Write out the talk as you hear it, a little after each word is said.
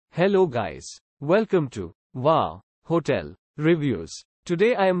Hello guys. Welcome to Wow Hotel Reviews.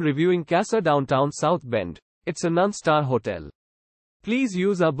 Today I am reviewing Kasa Downtown South Bend. It's a non-star hotel. Please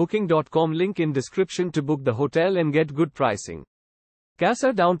use our booking.com link in description to book the hotel and get good pricing.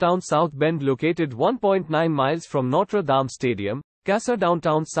 Kasa Downtown South Bend, located 1.9 miles from Notre Dame Stadium, Kasa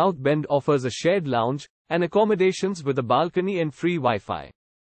Downtown South Bend offers a shared lounge and accommodations with a balcony and free Wi-Fi.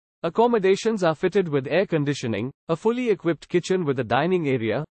 Accommodations are fitted with air conditioning, a fully equipped kitchen with a dining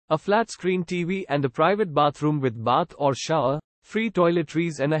area, a flat-screen TV and a private bathroom with bath or shower, free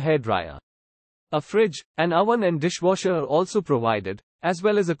toiletries and a hairdryer. A fridge, an oven and dishwasher are also provided, as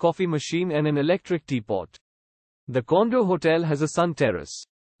well as a coffee machine and an electric teapot. The condo hotel has a sun terrace.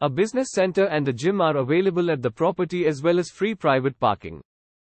 A business center and a gym are available at the property, as well as free private parking.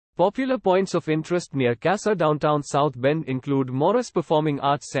 Popular points of interest near Kasa Downtown South Bend include Morris Performing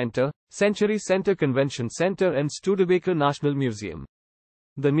Arts Center, Century Center Convention Center and Studebaker National Museum.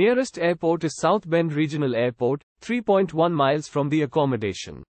 The nearest airport is South Bend Regional Airport, 3.1 miles from the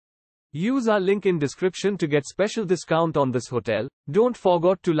accommodation. Use our link in description to get special discount on this hotel. Don't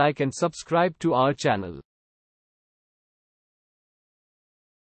forget to like and subscribe to our channel.